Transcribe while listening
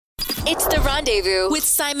It's The Rendezvous with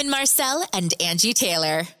Simon Marcel and Angie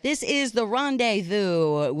Taylor. This is The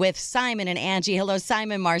Rendezvous with Simon and Angie. Hello,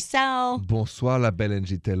 Simon Marcel. Bonsoir, la belle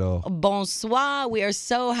Angie Taylor. Bonsoir. We are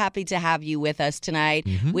so happy to have you with us tonight.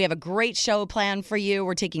 We have a great show planned for you.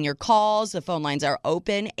 We're taking your calls. The phone lines are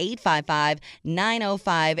open,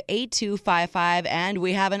 855-905-8255. And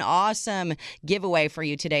we have an awesome giveaway for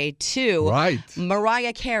you today, too. Right.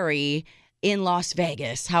 Mariah Carey in Las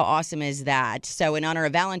Vegas. How awesome is that? So in honor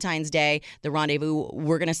of Valentine's Day, The Rendezvous,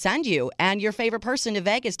 we're going to send you and your favorite person to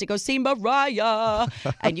Vegas to go see Mariah.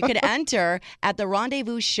 And you can enter at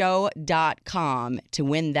therendezvousshow.com to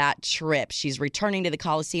win that trip. She's returning to the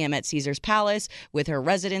Coliseum at Caesar's Palace with her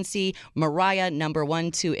residency, Mariah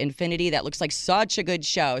 #1 to Infinity. That looks like such a good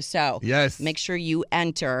show. So yes, make sure you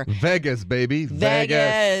enter. Vegas, baby.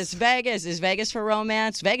 Vegas. Is Vegas for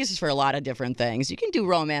romance? Vegas is for a lot of different things. You can do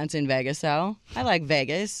romance in Vegas, though. I like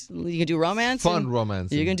Vegas. You can do romance. Fun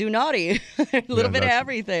romance. You can do naughty. A little bit of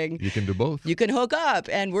everything. You can do both. You can hook up.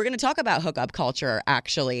 And we're going to talk about hookup culture,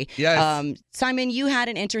 actually. Yes. Simon, you had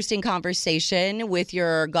an interesting conversation with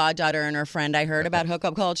your goddaughter and her friend, I heard, about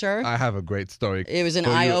hookup culture. I have a great story. It was an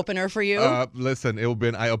eye-opener for you? Listen, it will be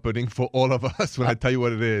an eye-opening for all of us when I tell you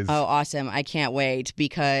what it is. Oh, awesome. I can't wait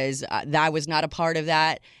because that was not a part of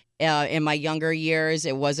that. In my younger years,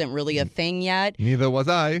 it wasn't really a thing yet. Neither was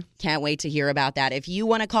I. Can't wait to hear about that. If you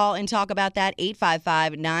want to call and talk about that,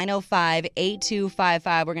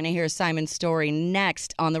 855-905-8255. We're going to hear Simon's story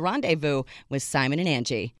next on The Rendezvous with Simon and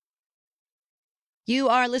Angie. You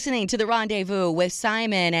are listening to The Rendezvous with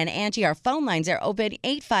Simon and Angie. Our phone lines are open,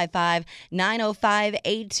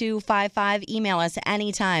 855-905-8255. Email us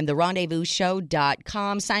anytime,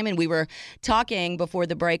 therendezvousshow.com. Simon, we were talking before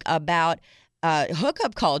the break about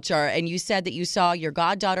hookup culture, and you said that you saw your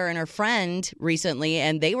goddaughter and her friend recently,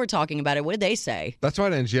 and they were talking about it. What did they say? That's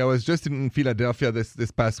right, Angie. I was just in Philadelphia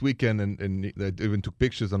this past weekend, and they even took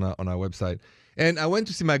pictures on our website. And I went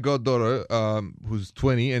to see my goddaughter, who's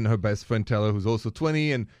 20, and her best friend Taylor, who's also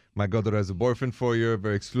 20. And my goddaughter has a boyfriend for a year,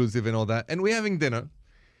 very exclusive and all that. And we're having dinner.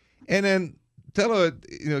 And then Taylor,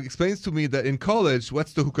 explains to me that in college,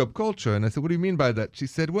 what's the hookup culture? And I said, what do you mean by that? She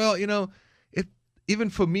said, well,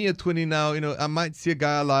 even for me at 20 now, I might see a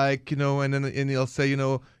guy I like, and he'll say, you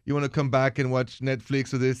want to come back and watch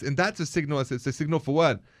Netflix or this. And that's a signal. I said, it's a signal for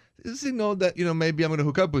what? It's a signal that, maybe I'm going to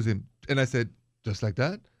hook up with him. And I said, just like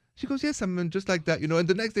that? She goes, yes, I'm just like that, And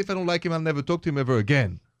the next day, if I don't like him, I'll never talk to him ever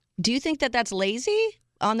again. Do you think that that's lazy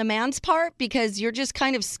on the man's part? Because you're just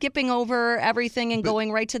kind of skipping over everything and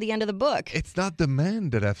going right to the end of the book. It's not the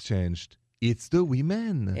men that have changed. It's the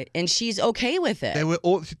women. And she's okay with it.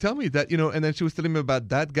 She told me that, and then she was telling me about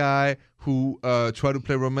that guy who tried to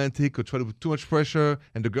play romantic or tried to put too much pressure.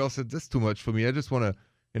 And the girl said, that's too much for me. I just want to,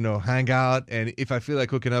 hang out. And if I feel like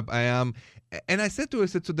hooking up, I am. And I said to her,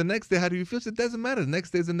 so the next day, how do you feel? She said, it doesn't matter. The next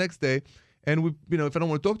day is the next day. And we, if I don't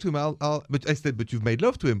want to talk to him, I'll. But I said, but you've made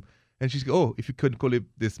love to him. And she's, if you couldn't call it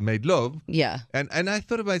this made love. Yeah. And I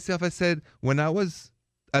thought to myself, I said, when I was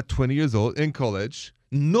at 20 years old in college,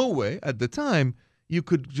 no way at the time you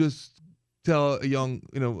could just tell a young,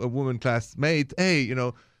 a woman classmate, hey,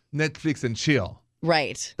 Netflix and chill.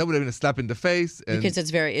 Right. That would have been a slap in the face.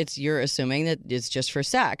 Because you're assuming that it's just for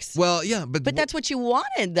sex. Well, yeah, but that's what you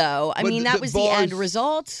wanted, though. I mean, that was the end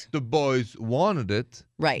result. The boys wanted it.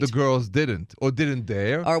 Right. The girls didn't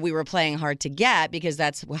dare. Or we were playing hard to get because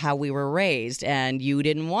that's how we were raised. And you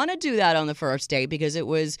didn't want to do that on the first date because it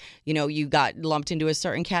was, you got lumped into a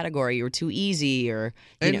certain category. You were too easy or,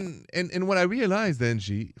 And what I realized,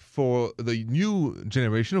 Angie, for the new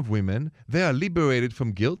generation of women, they are liberated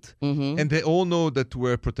from guilt. Mm-hmm. And they all know that to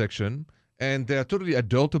wear protection. And they are totally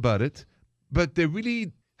adult about it. But they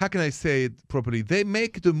really, how can I say it properly? They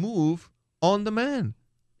make the move on the man.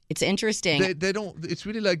 It's interesting. They don't. It's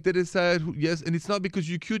really like they decide. Yes, and it's not because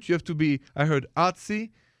you're cute. You have to be. I heard artsy.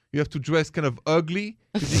 You have to dress kind of ugly.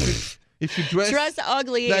 If you dress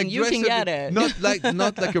ugly, like, and you can get it. Not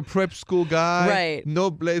like a prep school guy. Right.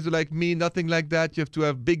 No blazer like me. Nothing like that. You have to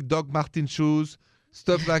have big Doc Martin shoes.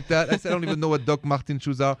 Stuff like that. I said, I don't even know what Doc Martin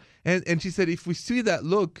shoes are. And she said, if we see that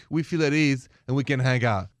look, we feel at ease and we can hang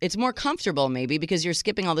out. It's more comfortable maybe because you're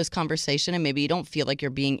skipping all this conversation and maybe you don't feel like you're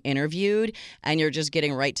being interviewed and you're just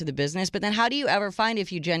getting right to the business. But then how do you ever find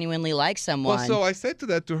if you genuinely like someone? Well, so I said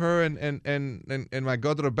to her and my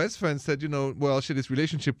goddaughter best friend said, she had this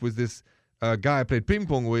relationship with this guy I played ping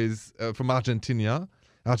pong with from Argentina,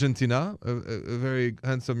 a very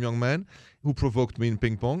handsome young man who provoked me in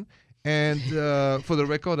ping pong. And for the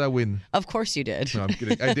record, I win. Of course you did. No, I'm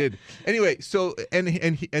kidding. I did. Anyway, so and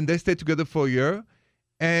they stayed together for a year,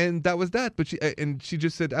 and that was that. But she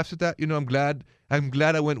just said after that, I'm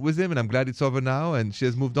glad I went with him, and I'm glad it's over now, and she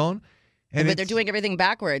has moved on. And but they're doing everything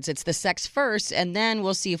backwards. It's the sex first, and then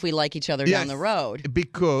we'll see if we like each other down the road.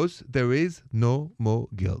 Because there is no more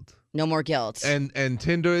guilt. No more guilt. And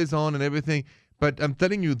Tinder is on and everything. But I'm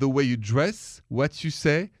telling you, the way you dress, what you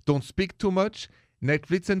say, don't speak too much.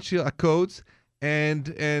 Netflix and chill are codes.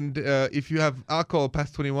 And if you have alcohol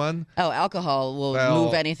past 21... Oh, alcohol will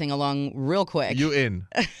move anything along real quick. You in.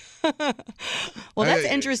 Well, that's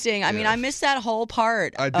interesting. I mean, I miss that whole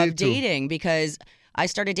part of dating because I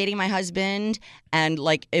started dating my husband, and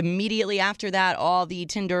like immediately after that, all the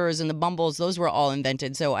Tinders and the Bumbles, those were all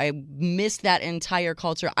invented. So I missed that entire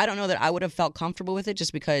culture. I don't know that I would have felt comfortable with it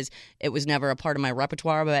just because it was never a part of my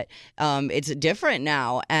repertoire, but it's different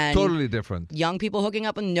now. And totally different. Young people hooking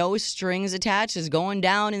up with no strings attached is going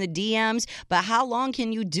down in the DMs. But how long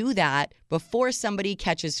can you do that before somebody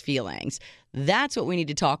catches feelings? That's what we need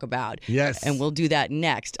to talk about. Yes. And we'll do that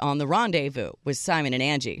next on The Rendezvous with Simon and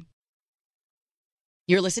Angie.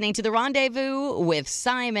 You're listening to The Rendezvous with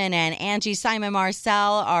Simon and Angie. Simon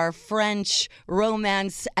Marcel, our French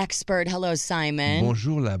romance expert. Hello, Simon.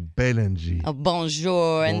 Bonjour, la belle Angie.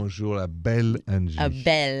 Bonjour. Bonjour, la belle Angie.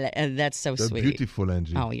 Belle. That's so the sweet. Beautiful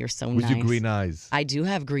Angie. Oh, you're so with nice. With your green eyes. I do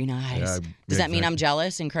have green eyes. Yeah, Does that mean I'm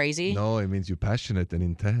jealous and crazy? No, it means you're passionate and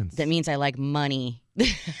intense. That means I like money.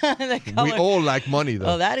 We all like money,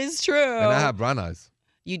 though. Oh, that is true. And I have brown eyes.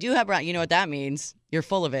 You do have brown. You know what that means? You're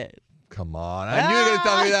full of it. Come on. I knew you were going to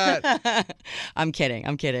tell me that. I'm kidding.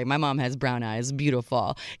 My mom has brown eyes.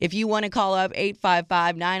 Beautiful. If you want to call up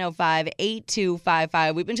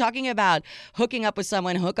 855-905-8255. We've been talking about hooking up with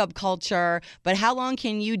someone, hookup culture, but how long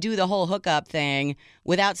can you do the whole hookup thing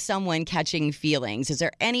without someone catching feelings? Is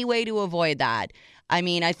there any way to avoid that? I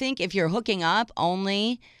mean, I think if you're hooking up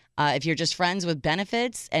only, if you're just friends with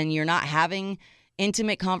benefits and you're not having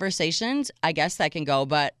intimate conversations, I guess that can go,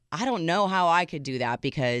 but I don't know how I could do that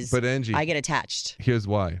because Angie, I get attached. Here's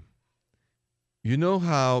why. You know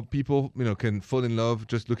how people, can fall in love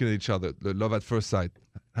just looking at each other, the love at first sight.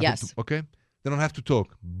 Yes. Okay? They don't have to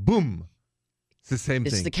talk. Boom. It's the same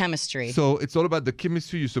thing. It's the chemistry. So it's all about the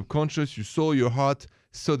chemistry, your subconscious, your soul, your heart.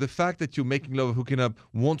 So the fact that you're making love, hooking up,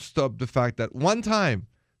 won't stop the fact that one time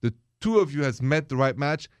the two of you has met the right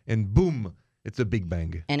match and boom, it's a big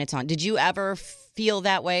bang. And it's on. Did you ever feel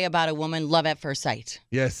that way about a woman, love at first sight?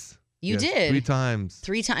 Yes. You did? 3 times.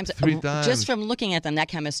 3 times? 3 times. Just from looking at them, that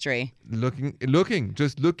chemistry.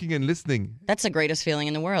 Just looking and listening. That's the greatest feeling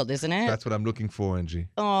in the world, isn't it? That's what I'm looking for, Angie.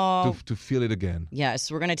 Oh. To feel it again.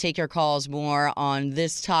 Yes, we're going to take your calls more on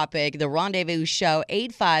this topic. The Rendezvous Show,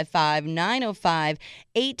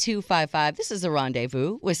 855-905-8255. This is The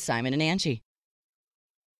Rendezvous with Simon and Angie.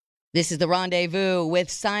 This is The Rendezvous with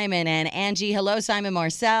Simon and Angie. Hello, Simon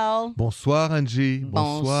Marcel. Bonsoir, Angie.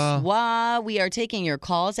 Bonsoir. Bonsoir. We are taking your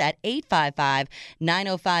calls at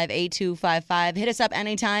 855-905-8255. Hit us up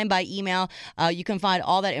anytime by email. You can find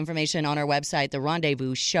all that information on our website,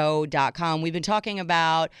 therendezvousshow.com. We've been talking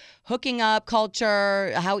about hooking up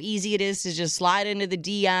culture, how easy it is to just slide into the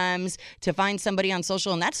DMs to find somebody on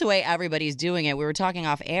social, and that's the way everybody's doing it. We were talking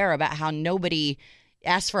off air about how nobody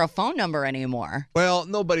ask for a phone number anymore. Well,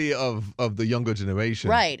 nobody of the younger generation.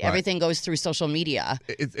 Right. Everything goes through social media.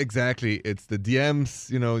 It's the DMs,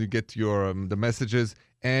 you get your the messages.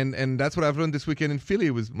 And that's what I've learned this weekend in Philly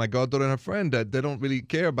with my goddaughter and her friend, that they don't really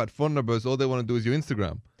care about phone numbers. All they want to do is your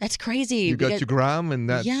Instagram. That's crazy. You got your gram, and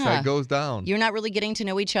that's how it goes down. You're not really getting to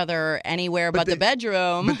know each other anywhere but the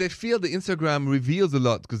bedroom. But they feel the Instagram reveals a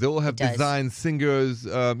lot because they all have designs, singers,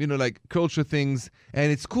 like culture things,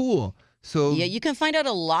 and it's cool. So yeah, you can find out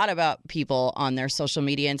a lot about people on their social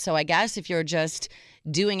media. And so I guess if you're just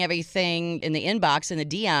doing everything in the inbox and the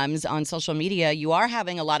DMs on social media, you are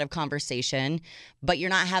having a lot of conversation, but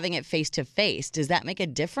you're not having it face to face. Does that make a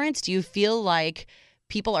difference? Do you feel like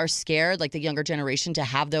people are scared, like the younger generation, to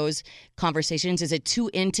have those conversations? Is it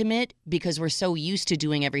too intimate because we're so used to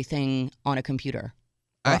doing everything on a computer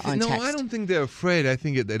or on text? No, I don't think they're afraid. I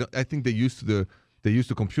think they're used to the. They used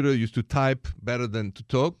to computer, used to type better than to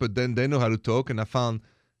talk, but then they know how to talk. And I found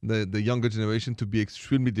the younger generation to be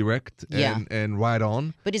extremely direct and right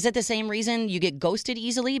on. But is it the same reason you get ghosted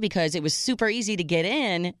easily? Because it was super easy to get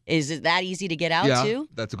in. Is it that easy to get out too? Yeah,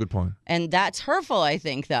 that's a good point. And that's hurtful, I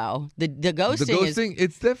think, though. The ghosting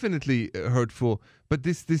it's definitely hurtful. But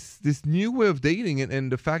this new way of dating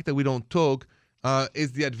and the fact that we don't talk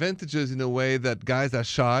is the advantages in a way that guys are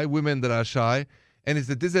shy, women that are shy. And it's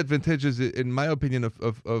the disadvantages, in my opinion,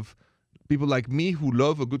 of people like me who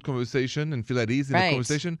love a good conversation and feel at ease in a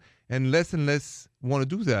conversation, and less want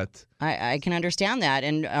to do that. I can understand that.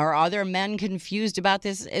 And are other men confused about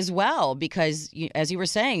this as well? Because, as you were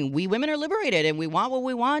saying, we women are liberated and we want what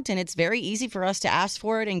we want, and it's very easy for us to ask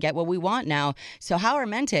for it and get what we want now. So how are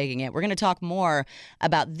men taking it? We're going to talk more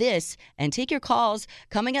about this and take your calls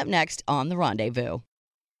coming up next on The Rendezvous.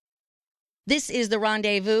 This is The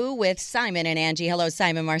Rendezvous with Simon and Angie. Hello,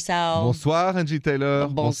 Simon Marcel. Bonsoir, Angie Taylor.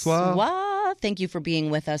 Bonsoir. Thank you for being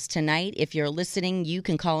with us tonight. If you're listening, you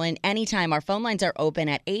can call in anytime. Our phone lines are open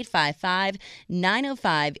at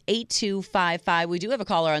 855-905-8255. We do have a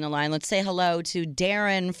caller on the line. Let's say hello to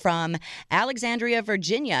Darren from Alexandria,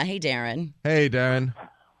 Virginia. Hey, Darren. Hey, Darren.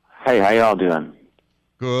 Hey, how y'all doing?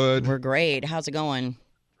 Good. We're great. How's it going?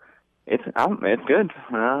 It's good.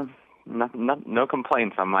 No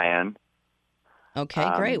complaints on my end. Okay,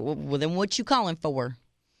 great. Well, then what you calling for?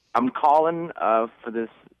 I'm calling for this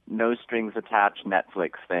no strings attached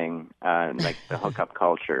Netflix thing, like the hookup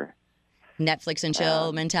culture. Netflix and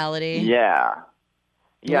chill mentality? Yeah.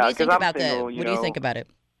 What do you think about that? What do you think about it?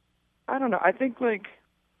 I don't know. I think, like,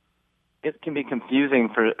 it can be confusing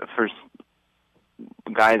for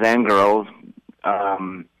guys and girls,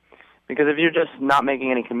 because if you're just not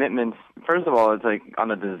making any commitments, first of all, it's like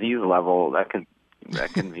on a disease level, that can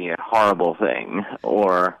be a horrible thing.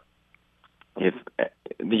 Or if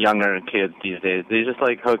the younger kids these days, they just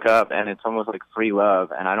like hook up and it's almost like free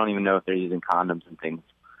love, and I don't even know if they're using condoms and things.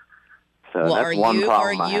 So well, that's one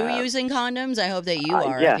problem. Are you using condoms? I hope that you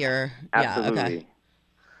are. Yes, if you're, absolutely.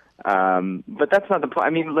 Yeah, okay. But that's not the point.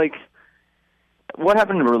 I mean, like, what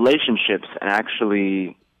happened to relationships and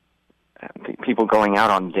actually people going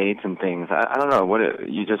out on dates and things? I don't know.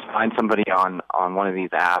 You just find somebody on one of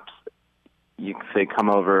these apps. You say, come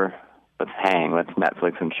over, let's hang, let's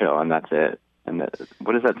Netflix and chill, and that's it. And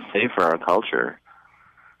what does that say for our culture?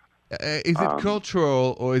 Is it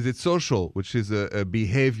cultural or is it social, which is a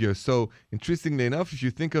behavior? So interestingly enough, if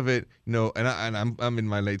you think of it, and I'm in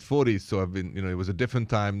my late 40s, so I've been, it was a different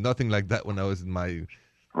time. Nothing like that when I was in my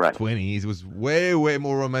 20s. It was way, way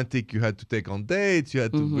more romantic. You had to take on dates, you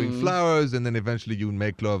had to bring flowers, and then eventually you would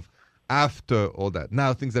make love after all that.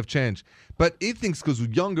 Now things have changed. But it thinks because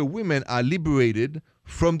younger women are liberated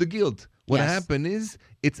from the guilt. What happened is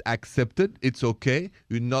it's accepted. It's okay.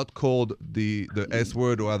 You're not called the S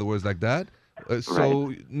word or other words like that.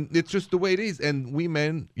 So it's just the way it is. And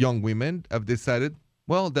young women, have decided,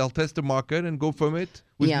 well, they'll test the market and go from it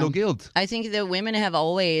with no guilt. I think that women have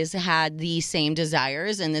always had the same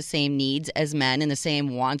desires and the same needs as men and the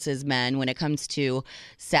same wants as men when it comes to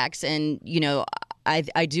sex. And,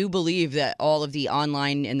 I do believe that all of the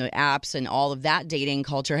online and the apps and all of that dating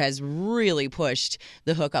culture has really pushed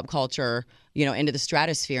the hookup culture, into the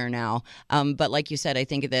stratosphere now. But like you said, I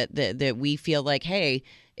think that we feel like, hey,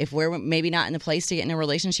 if we're maybe not in the place to get in a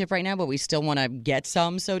relationship right now, but we still want to get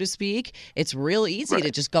some, so to speak, it's real easy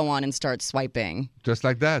to just go on and start swiping. Just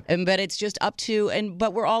like that. But it's just up to,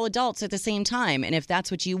 but we're all adults at the same time. And if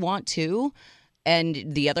that's what you want to,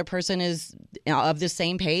 and the other person is of the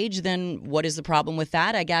same page, then what is the problem with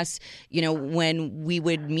that? I guess, when we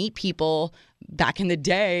would meet people back in the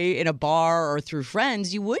day in a bar or through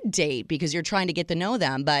friends, you would date because you're trying to get to know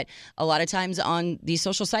them. But a lot of times on these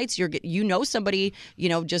social sites, somebody,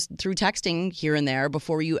 just through texting here and there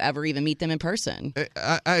before you ever even meet them in person.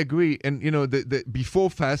 I agree. And,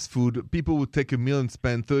 before fast food, people would take a meal and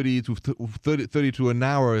spend 30 to an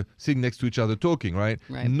hour sitting next to each other talking, right?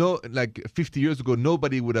 No, like 50 years ago,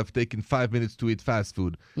 nobody would have taken 5 minutes to eat fast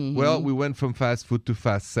food. Mm-hmm. Well, we went from fast food to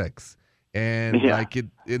fast sex. And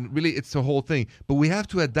really, it's the whole thing. But we have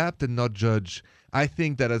to adapt and not judge. I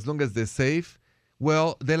think that as long as they're safe,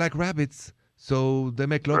 well, they're like rabbits. So they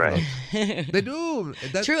make love. They do.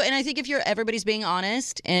 That's true. And I think if everybody's being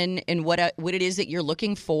honest and what it is that you're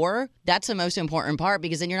looking for, that's the most important part,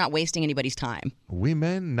 because then you're not wasting anybody's time.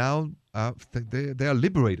 Women now, they are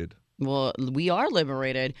liberated. Well, we are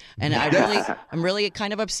liberated, and I'm really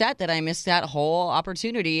kind of upset that I missed that whole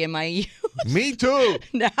opportunity in my youth. Me too.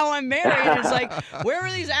 Now I'm married. It's like, where were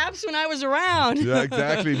these apps when I was around? Yeah,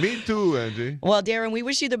 exactly. Me too, Angie. Well, Darren, we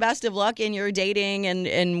wish you the best of luck in your dating,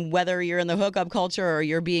 and whether you're in the hookup culture or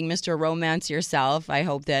you're being Mr. Romance yourself. I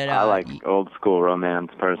hope that I like old school romance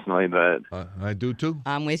personally, but I do too.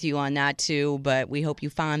 I'm with you on that too. But we hope you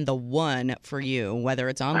find the one for you, whether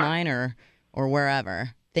it's online or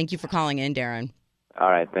wherever. Thank you for calling in, Darren. All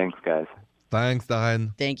right. Thanks, guys. Thanks,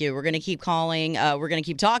 Darren. Thank you. We're going to keep calling. We're going to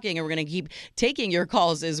keep talking, and we're going to keep taking your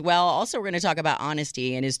calls as well. Also, we're going to talk about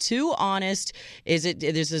honesty. And is too honest, is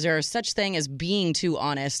there such thing as being too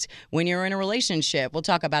honest when you're in a relationship? We'll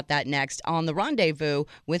talk about that next on The Rendezvous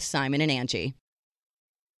with Simon and Angie.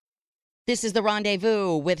 This is The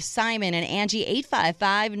Rendezvous with Simon and Angie,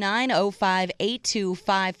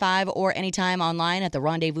 855-905-8255, or anytime online at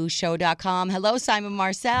therendezvousshow.com. Hello, Simon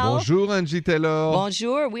Marcel. Bonjour, Angie Taylor.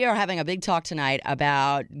 Bonjour. We are having a big talk tonight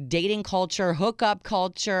about dating culture, hookup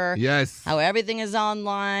culture. Yes. How everything is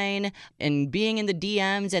online and being in the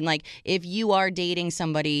DMs. And like, if you are dating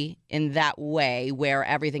somebody in that way where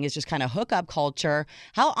everything is just kind of hookup culture,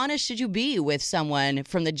 how honest should you be with someone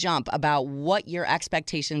from the jump about what your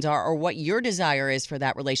expectations are or what your desire is for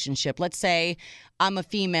that relationship? Let's say I'm a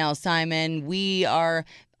female, Simon. We are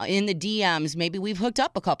in the DMs. Maybe we've hooked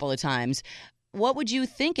up a couple of times. What would you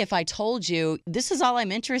think if I told you, this is all I'm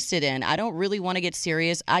interested in? I don't really want to get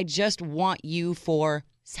serious. I just want you for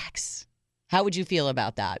sex. How would you feel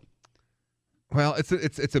about that? Well,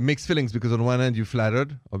 it's a mixed feelings because on one hand you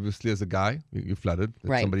flattered, obviously as a guy, you flattered that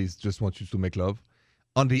Right. somebody just wants you to make love.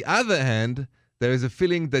 On the other hand, there is a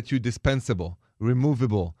feeling that you're dispensable,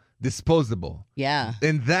 removable, disposable. Yeah.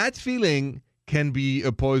 And that feeling can be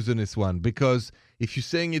a poisonous one because if you're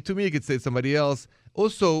saying it to me, you could say it to somebody else.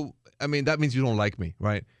 Also, I mean, that means you don't like me,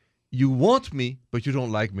 right? You want me, but you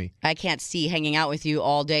don't like me. I can't see hanging out with you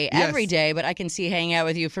all day, Yes. every day, but I can see hanging out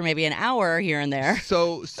with you for maybe an hour here and there.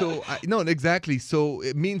 No, exactly. So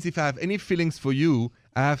it means if I have any feelings for you,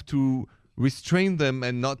 I have to restrain them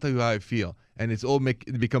and not tell you how I feel. And it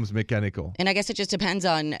becomes mechanical. And I guess it just depends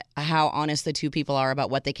on how honest the two people are about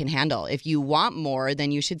what they can handle. If you want more,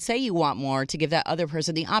 then you should say you want more to give that other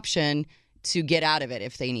person the option to get out of it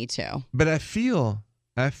if they need to. But I feel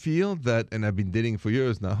that, and I've been dating for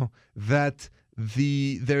years now, that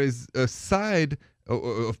there is a side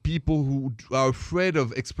of people who are afraid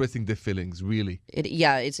of expressing their feelings, really.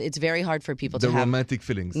 It's very hard for people The to have romantic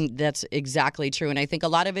feelings. That's exactly true. And I think a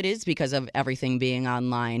lot of it is because of everything being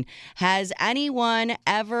online. Has anyone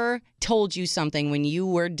ever told you something when you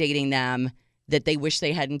were dating them that they wish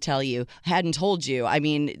they hadn't told you? I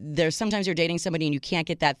mean, there's sometimes you're dating somebody and you can't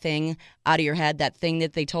get that thing out of your head, that thing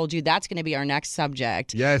that they told you. That's going to be our next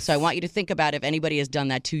subject. Yes. So I want you to think about if anybody has done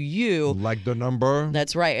that to you. Like the number.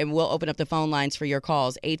 That's right. And we'll open up the phone lines for your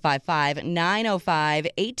calls,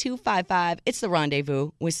 855-905-8255. It's The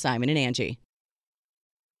Rendezvous with Simon and Angie.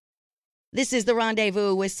 This is The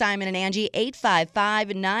Rendezvous with Simon and Angie,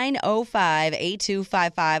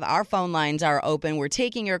 855-905-8255. Our phone lines are open. We're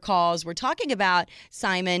taking your calls. We're talking about,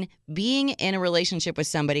 Simon, being in a relationship with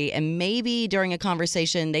somebody and maybe during a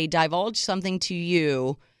conversation they divulge something to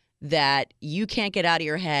you that you can't get out of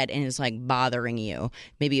your head and is like bothering you.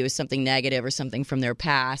 Maybe it was something negative or something from their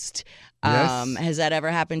past. Yes. Has that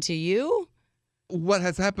ever happened to you? What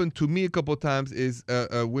has happened to me a couple of times is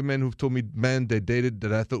women who've told me men they dated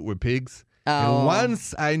that I thought were pigs. Oh. And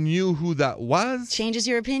once I knew who that was, Changes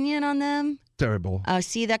your opinion on them? terrible.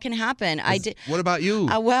 See, that can happen. What about you?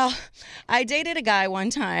 Well, I dated a guy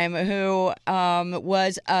one time who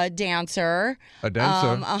was a dancer. A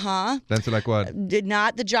dancer? Dancer like what? Did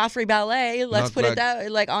not the Joffrey Ballet. Let's Not put like- it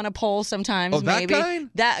that like on a pole sometimes. Oh, that maybe kind?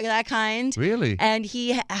 That kind. Really? And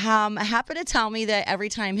he happened to tell me that every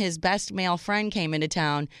time his best male friend came into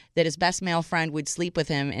town, that his best male friend would sleep with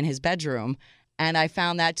him in his bedroom. And I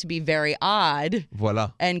found that to be very odd.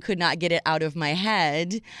 Voila. And could not get it out of my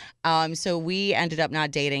head. So we ended up not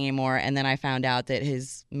dating anymore. And then I found out that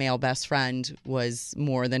his male best friend was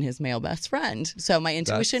more than his male best friend. So my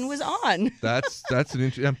intuition was on. That's an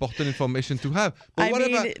important information to have. But I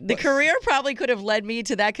mean, the career probably could have led me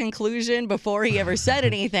to that conclusion before he ever said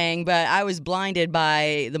anything, but I was blinded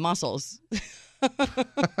by the muscles.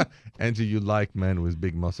 Angie, you like men with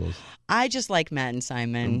big muscles. I just like men,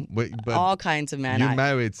 Simon. But All kinds of men. you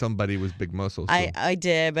married somebody with big muscles. So I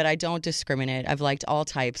did, but I don't discriminate. I've liked all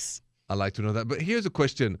types. I like to know that. But here's a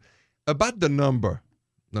question about the number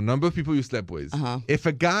of people you slept with. If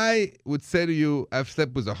a guy would say to you, I've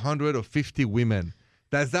slept with 100 or 50 women,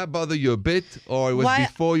 does that bother you a bit? Or it was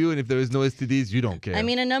before you, and if there is no STDs, you don't care? I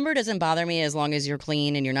mean, a number doesn't bother me as long as you're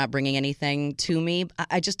clean and you're not bringing anything to me.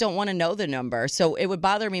 I just don't want to know the number. So it would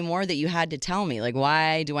bother me more that you had to tell me. Like,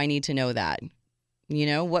 why do I need to know that? You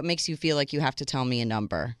know, what makes you feel like you have to tell me a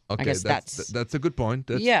number? Okay, I guess that's a good point.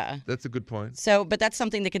 That's a good point. So, but that's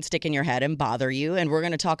something that can stick in your head and bother you. And we're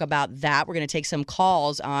going to talk about that. We're going to take some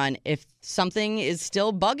calls on if something is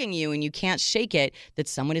still bugging you and you can't shake it, that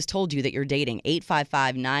someone has told you that you're dating.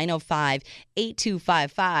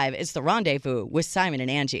 855-905-8255. It's The Rendezvous with Simon and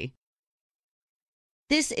Angie.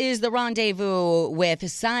 This is the Rendezvous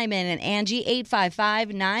with Simon and Angie,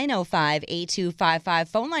 855-905-8255.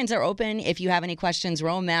 Phone lines are open if you have any questions,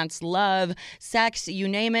 romance, love, sex, you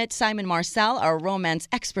name it. Simon Marcel, our romance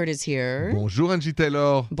expert, is here. Bonjour, Angie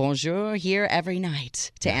Taylor. Bonjour, here every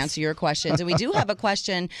night to answer your questions. And we do have a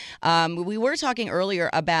question. We were talking earlier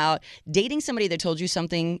about dating somebody that told you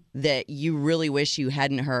something that you really wish you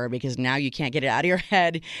hadn't heard because now you can't get it out of your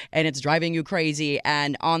head and it's driving you crazy.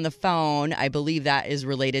 And on the phone, I believe that is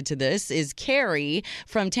related to this, is Carrie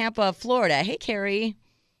from Tampa, Florida. Hey, Carrie.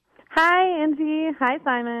 Hi, Angie. Hi,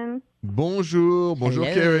 Simon. Bonjour. Bonjour,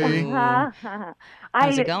 Hello. Carrie.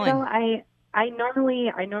 How's it going? I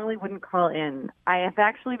normally wouldn't call in. I have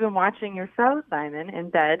actually been watching your show, Simon, in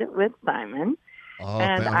bed with Simon. Oh,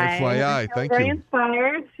 and I FYI, feel thank very you.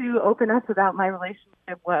 inspired to open up about my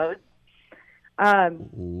relationship woes.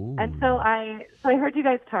 And so I heard you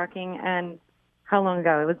guys talking, and how long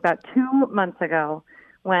ago? It was about 2 months ago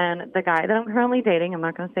when the guy that I'm currently dating, I'm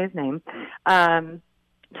not going to say his name,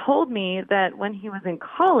 told me that when he was in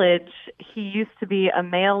college, he used to be a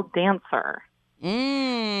male dancer.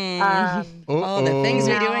 All the things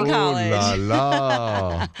we do in college. Oh, la,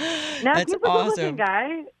 la. Now, That's he's a good-looking awesome.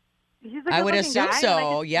 guy. He's a I would good-looking assume guy, so, and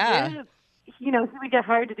I could yeah. see, he would get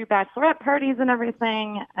hired to do bachelorette parties and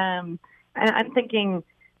everything. And I'm thinking,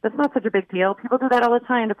 that's not such a big deal. People do that all the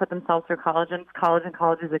time to put themselves through college, and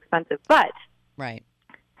college is expensive. But Right.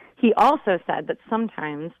 he also said that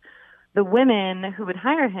sometimes the women who would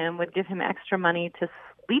hire him would give him extra money to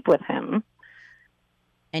sleep with him.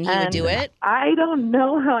 And he would do it? I don't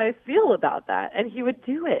know how I feel about that. And he would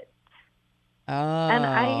do it. Oh.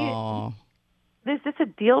 And is this a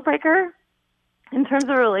deal breaker in terms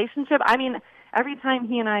of a relationship? I mean, every time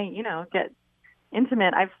he and I, get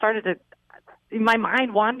intimate, I've started to, my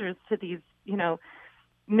mind wanders to these,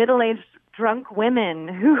 middle-aged drunk women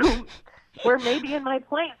who were maybe in my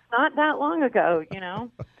place not that long ago,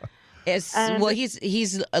 Well,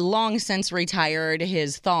 he's long since retired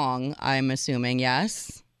his thong, I'm assuming,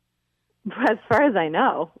 yes? As far as I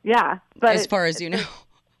know, yeah. But as far as you know.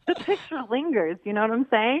 The picture lingers, you know what I'm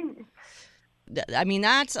saying? I mean,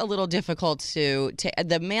 that's a little difficult to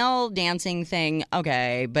the male dancing thing,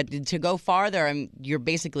 okay, but to go farther, you're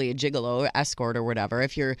basically a gigolo, escort or whatever,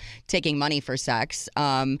 if you're taking money for sex.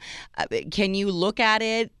 Can you look at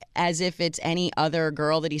it as if it's any other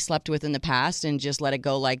girl that he slept with in the past and just let it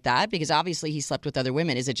go like that? Because obviously he slept with other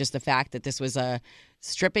women. Is it just the fact that this was a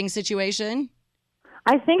stripping situation?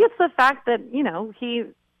 I think it's the fact that,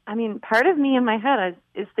 part of me in my head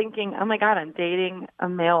is thinking, oh my God, I'm dating a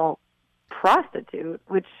male prostitute,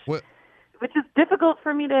 which is difficult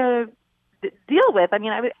for me to deal with. I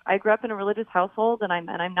mean, I grew up in a religious household, and I'm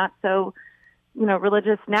not so,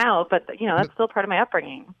 religious now, but that's still part of my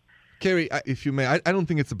upbringing. Carrie, if you may, I don't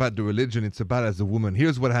think it's about the religion. It's about as a woman.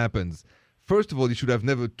 Here's what happens. First of all, he should have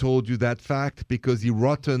never told you that fact because he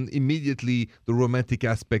rotten immediately the romantic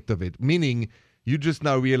aspect of it. Meaning, you just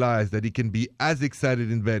now realize that he can be as excited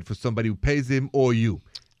in bed for somebody who pays him or you.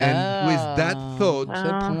 And with that thought,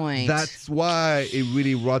 good point. That's why it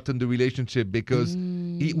really rotten the relationship because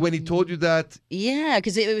when he told you that... Yeah,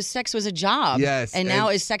 because sex was a job. Yes. And now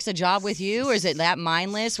is sex a job with you, or is it that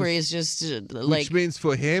mindless where he's just Which means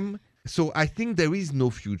for him, so I think there is no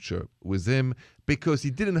future with him because he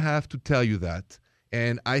didn't have to tell you that.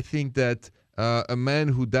 And I think that a man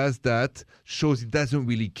who does that shows he doesn't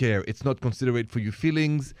really care. It's not considerate for your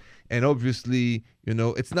feelings. And obviously,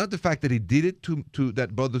 it's not the fact that he did it to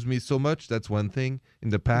that bothers me so much. That's one thing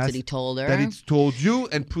in the past. That he told her. That it's told you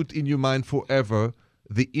and put in your mind forever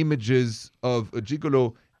the images of a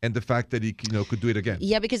gigolo and the fact that he could do it again.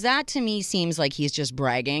 Yeah, because that to me seems like he's just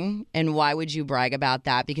bragging. And why would you brag about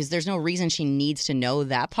that? Because there's no reason she needs to know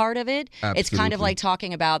that part of it. Absolutely. It's kind of like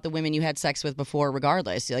talking about the women you had sex with before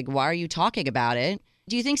regardless. Like, why are you talking about it?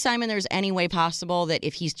 Do you think, Simon, there's any way possible that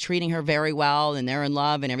if he's treating her very well and they're in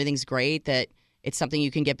love and everything's great, that it's something you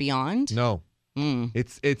can get beyond? No.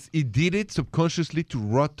 He did it subconsciously to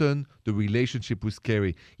rotten the relationship with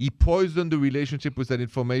Carrie. He poisoned the relationship with that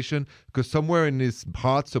information because somewhere in his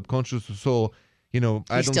heart, subconscious soul,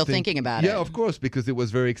 he's still thinking about it. Yeah, of course, because it was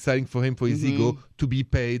very exciting for him, for his ego, to be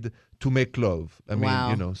paid to make love. I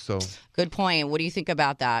mean, so. Good point. What do you think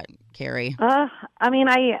about that, Carrie?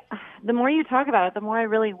 The more you talk about it, the more I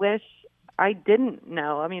really wish I didn't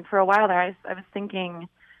know. I mean, for a while there, I was thinking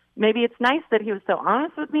maybe it's nice that he was so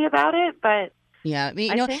honest with me about it, but Yeah, I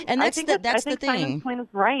mean, I that's think the Simon's thing. point is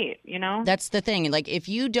right. That's the thing. Like, if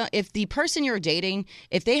the person you're dating,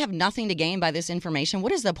 if they have nothing to gain by this information,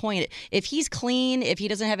 what is the point? If he's clean, if he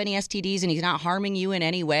doesn't have any STDs, and he's not harming you in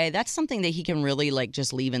any way, that's something that he can really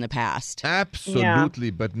just leave in the past. Absolutely,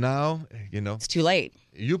 but now It's too late.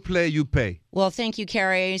 You play, you pay. Well, thank you,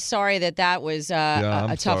 Carrie. Sorry that was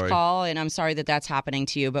a tough call, and I'm sorry that's happening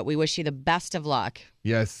to you, but we wish you the best of luck.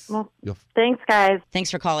 Yes. Well, thanks, guys.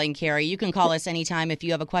 Thanks for calling, Carrie. You can call us anytime if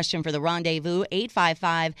you have a question for The Rendezvous,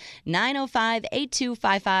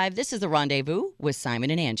 855-905-8255. This is The Rendezvous with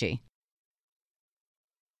Simon and Angie.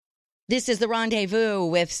 This is The Rendezvous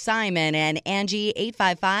with Simon and Angie,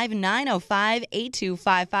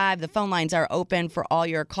 855-905-8255. The phone lines are open for all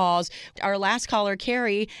your calls. Our last caller,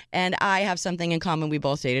 Carrie, and I have something in common. We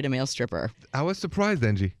both dated a male stripper. I was surprised,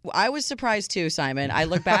 Angie. I was surprised too, Simon. I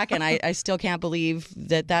look back and I still can't believe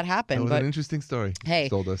that happened. That was an interesting story. Hey,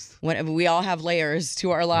 told us. We all have layers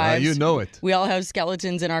to our lives. You know it. We all have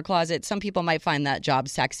skeletons in our closet. Some people might find that job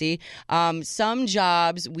sexy. Some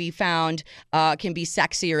jobs we found can be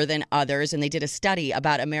sexier than others, and they did a study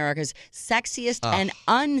about America's sexiest and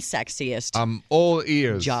unsexiest all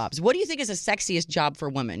ears. jobs. What do you think is the sexiest job for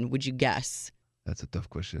women, would you guess? That's a tough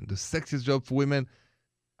question. The sexiest job for women?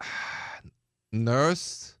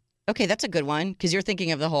 Nurse? Okay, that's a good one, because you're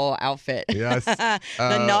thinking of the whole outfit. Yes. The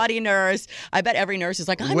naughty nurse. I bet every nurse is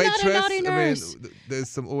like, I'm not a naughty nurse. I mean, there's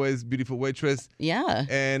some always beautiful waitress. Yeah.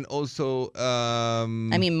 And also... I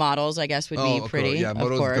mean, models, I guess, would be pretty. Yeah,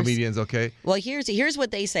 models, of course. comedians, okay. Well, here's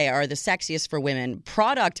what they say are the sexiest for women.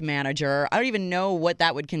 Product manager. I don't even know what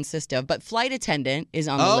that would consist of, but flight attendant is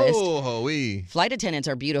on the list. Oh, oui. Flight attendants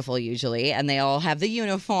are beautiful usually, and they all have the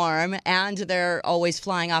uniform, and they're always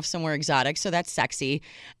flying off somewhere exotic, so that's sexy.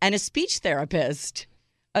 And a speech therapist.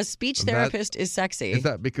 A speech therapist is sexy. Is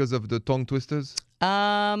that because of the tongue twisters? Maybe.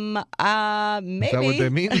 Is that what they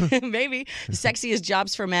mean? Maybe. Sexiest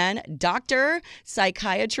jobs for men: doctor,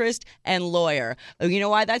 psychiatrist, and lawyer. You know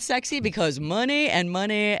why that's sexy? Because money and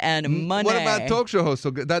money and money. What about talk show host?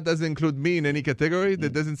 So that doesn't include me in any category?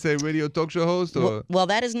 That doesn't say radio talk show host? Or? Well,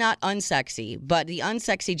 that is not unsexy. But the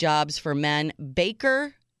unsexy jobs for men: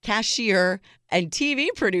 baker, cashier, and TV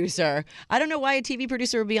producer. I don't know why a TV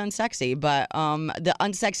producer would be unsexy, but the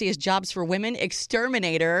unsexiest jobs for women: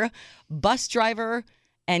 exterminator, bus driver,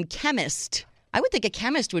 and chemist. I would think a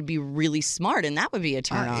chemist would be really smart, and that would be a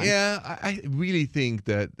turn on. Yeah, I really think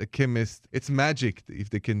that a chemist, it's magic if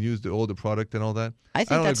they can use all the product and all that. I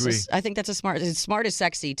don't agree. I think that's smart is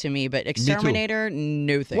sexy to me, but exterminator,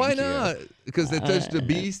 no thank you. Why not? Because they touched the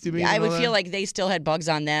beast, you mean? I would feel like they still had bugs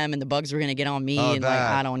on them, and the bugs were going to get on me, and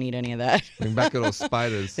I don't need any of that. Bring back those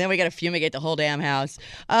spiders. Then we got to fumigate the whole damn house.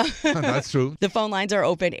 That's true. The phone lines are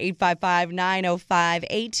open,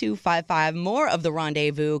 855-905-8255. More of The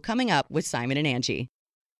Rendezvous coming up with Simon and Angie.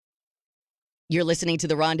 You're listening to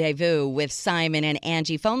The Rendezvous with Simon and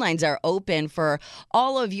Angie. Phone lines are open for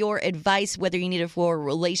all of your advice, whether you need it for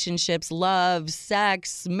relationships, love,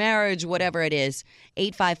 sex, marriage, whatever it is.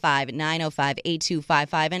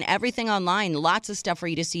 855-905-8255. And everything online. Lots of stuff for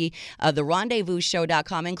you to see.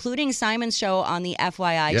 TheRendezvousshow.com, including Simon's show on the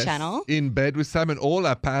FYI channel. In Bed with Simon. All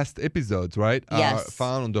our past episodes, right? Yes. Are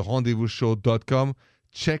found on TheRendezvousshow.com.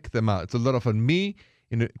 Check them out. It's a lot of fun. Me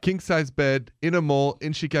in a king-size bed, in a mall,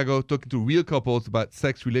 in Chicago, talking to real couples about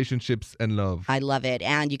sex, relationships, and love. I love it.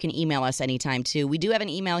 And you can email us anytime, too. We do have an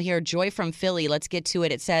email here, Joy from Philly. Let's get to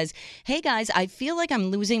it. It says, hey, guys, I feel like I'm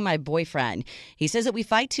losing my boyfriend. He says that we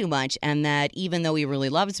fight too much and that even though he really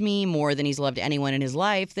loves me more than he's loved anyone in his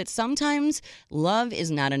life, that sometimes love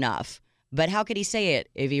is not enough. But how could he say it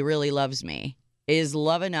if he really loves me? Is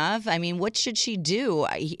love enough? I mean, what should she do?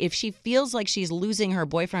 If she feels like she's losing her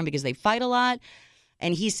boyfriend because they fight a lot,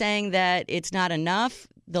 and he's saying that it's not enough,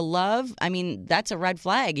 the love, I mean, that's a red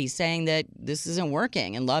flag. He's saying that this isn't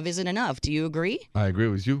working and love isn't enough. Do you agree? I agree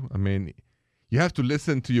with you. I mean, you have to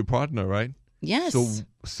listen to your partner, right? Yes.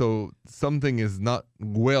 So something is not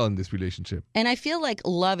well in this relationship. And I feel like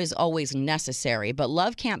love is always necessary, but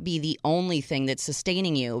love can't be the only thing that's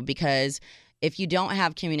sustaining you, because if you don't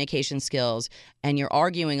have communication skills and you're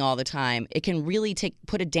arguing all the time, it can really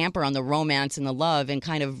put a damper on the romance and the love and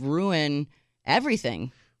kind of ruin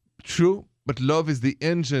everything. True, but love is the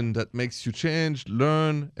engine that makes you change,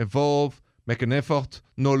 learn, evolve, make an effort.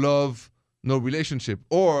 No love, no relationship.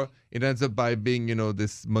 Or it ends up by being,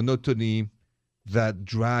 this monotony that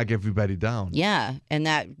drag everybody down. Yeah, and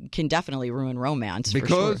that can definitely ruin romance.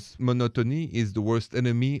 Because for sure. monotony is the worst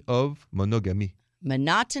enemy of monogamy.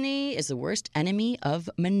 Monotony is the worst enemy of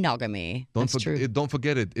monogamy. That's true. Don't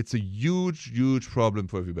forget it. It's a huge, huge problem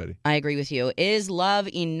for everybody. I agree with you. Is love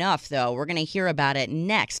enough, though? We're going to hear about it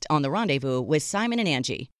next on The Rendezvous with Simon and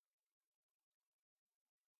Angie.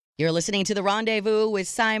 You're listening to The Rendezvous with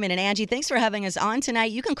Simon and Angie. Thanks for having us on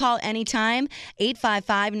tonight. You can call anytime,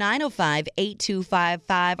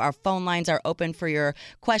 855-905-8255. Our phone lines are open for your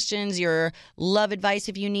questions, your love advice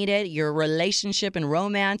if you need it, your relationship and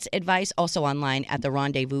romance advice, also online at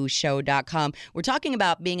therendezvousshow.com. We're talking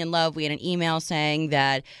about being in love. We had an email saying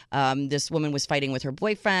that this woman was fighting with her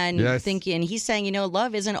boyfriend, and he's saying,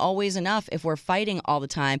 love isn't always enough if we're fighting all the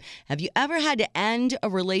time. Have you ever had to end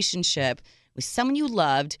a relationship with someone you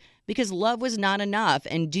loved because love was not enough?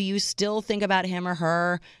 And do you still think about him or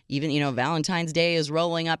her? Even, Valentine's Day is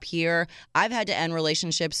rolling up here. I've had to end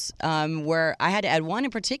relationships where I had to end one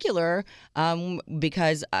in particular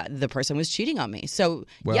because the person was cheating on me. So,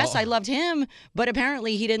 yes, I loved him, but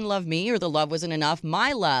apparently he didn't love me, or the love wasn't enough.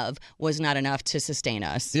 My love was not enough to sustain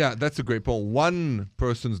us. Yeah, that's a great point. One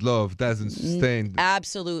person's love doesn't sustain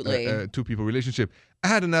absolutely two people relationship. I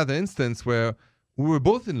had another instance where we were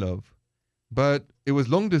both in love, but it was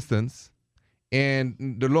long distance, and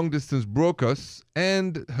the long distance broke us,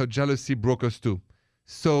 and her jealousy broke us too.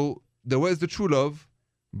 So there was the true love,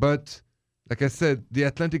 but like I said, the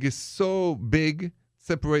Atlantic is so big,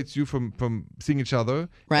 separates you from seeing each other.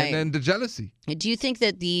 Right. And then the jealousy. Do you think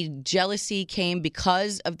that the jealousy came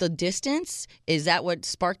because of the distance? Is that what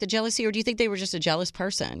sparked the jealousy, or do you think they were just a jealous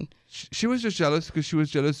person? She was just jealous because she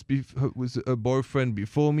was jealous. Was a boyfriend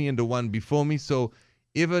before me and the one before me. So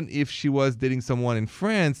even if she was dating someone in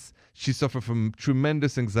France, she suffered from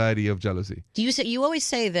tremendous anxiety of jealousy. You always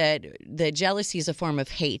say that jealousy is a form of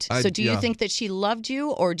hate. So do you think that she loved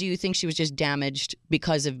you, or do you think she was just damaged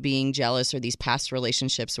because of being jealous or these past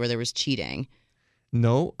relationships where there was cheating?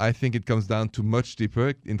 No, I think it comes down to much deeper.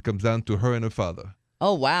 It comes down to her and her father.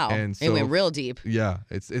 Oh, wow. And so, it went real deep. Yeah,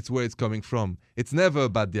 it's where it's coming from. It's never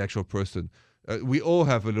about the actual person. We all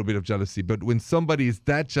have a little bit of jealousy, but when somebody is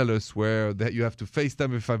that jealous where that you have to FaceTime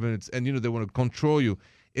every 5 minutes and they want to control you,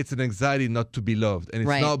 it's an anxiety not to be loved, and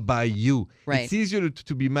it's not by you. Right. It's easier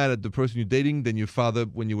to be mad at the person you're dating than your father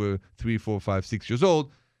when you were 3, 4, 5, 6 years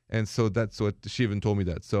old. And so that's what she even told me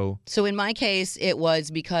that. So in my case, it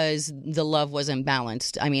was because the love wasn't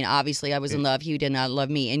balanced. I mean, obviously I was in love. He did not love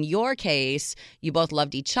me. In your case, you both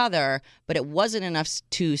loved each other, but it wasn't enough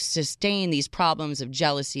to sustain these problems of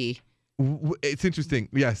jealousy. It's interesting.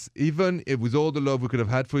 Yes, even if with all the love we could have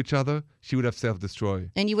had for each other, she would have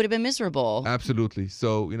self-destroyed. And you would have been miserable. Absolutely.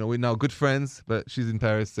 So, we're now good friends, but she's in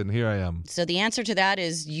Paris and here I am. So the answer to that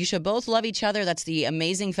is you should both love each other. That's the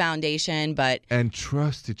amazing foundation, and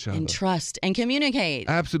trust each other. And trust and communicate.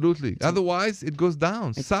 Absolutely. Otherwise, it goes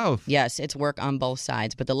down south. Yes, it's work on both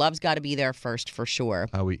sides, but the love's got to be there first for sure.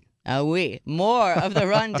 Ah oui. Ah oui. More of The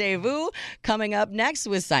Rendezvous coming up next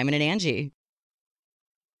with Simon and Angie.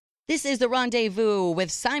 This is The Rendezvous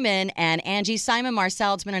with Simon and Angie. Simon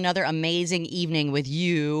Marcel, it's been another amazing evening with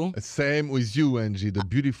you. Same with you, Angie, the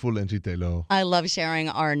beautiful Angie Taylor. I love sharing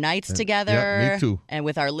our nights together. Yeah, me too. And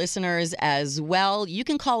with our listeners as well. You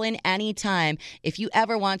can call in anytime if you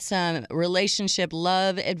ever want some relationship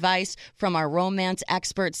love advice from our romance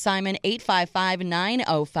expert, Simon,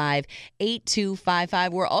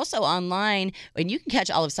 855-905-8255. We're also online, and you can catch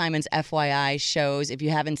all of Simon's FYI shows if you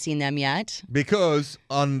haven't seen them yet. Because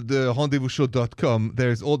on the rendezvousshow.com,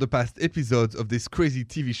 there's all the past episodes of this crazy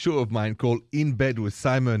TV show of mine called In Bed with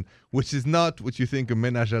Simon, which is not what you think a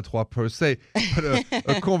ménage à trois per se, but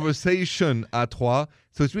a conversation à trois.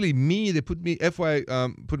 So it's really me. They put me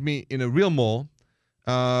in a real mall,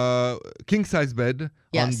 king-size bed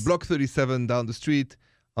on Block 37 down the street,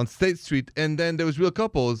 on State Street, and then there was real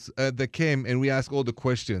couples that came, and we asked all the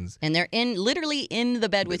questions. And they're literally in the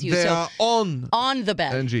bed with you. They are on the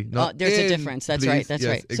bed. Angie, there's a difference. That's please. right. That's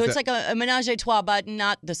right. Exactly. So it's like a ménage à trois, but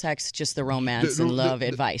not the sex, just the romance and love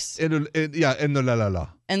advice. And the la la la.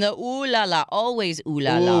 And the ooh la la, always ooh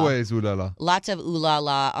la la. Always ooh la la. Lots of ooh la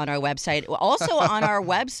la on our website. Also on our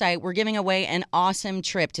website, we're giving away an awesome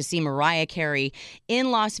trip to see Mariah Carey in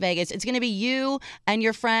Las Vegas. It's going to be you and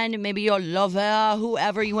your friend, maybe your lover,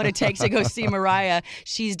 whoever you want to take to go see Mariah.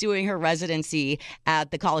 She's doing her residency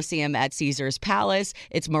at the Coliseum at Caesar's Palace.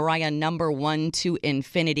 It's Mariah #1 to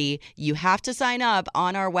Infinity. You have to sign up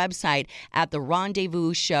on our website at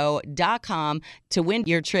therendezvousshow.com to win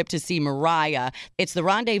your trip to see Mariah. It's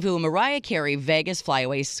the Rendezvous and Mariah Carey Vegas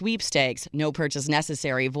Flyaway Sweepstakes. No purchase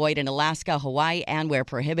necessary. Void in Alaska, Hawaii, and where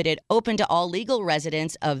prohibited. Open to all legal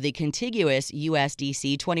residents of the contiguous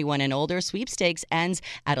USDC. 21 and older. Sweepstakes ends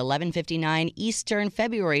at 11:59 Eastern,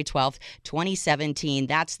 February 12th, 2017.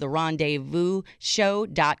 That's the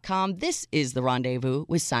RendezvousShow.com. This is The Rendezvous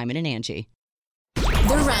with Simon and Angie.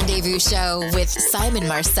 The Rendezvous Show with Simon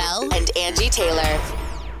Marcel and Angie Taylor.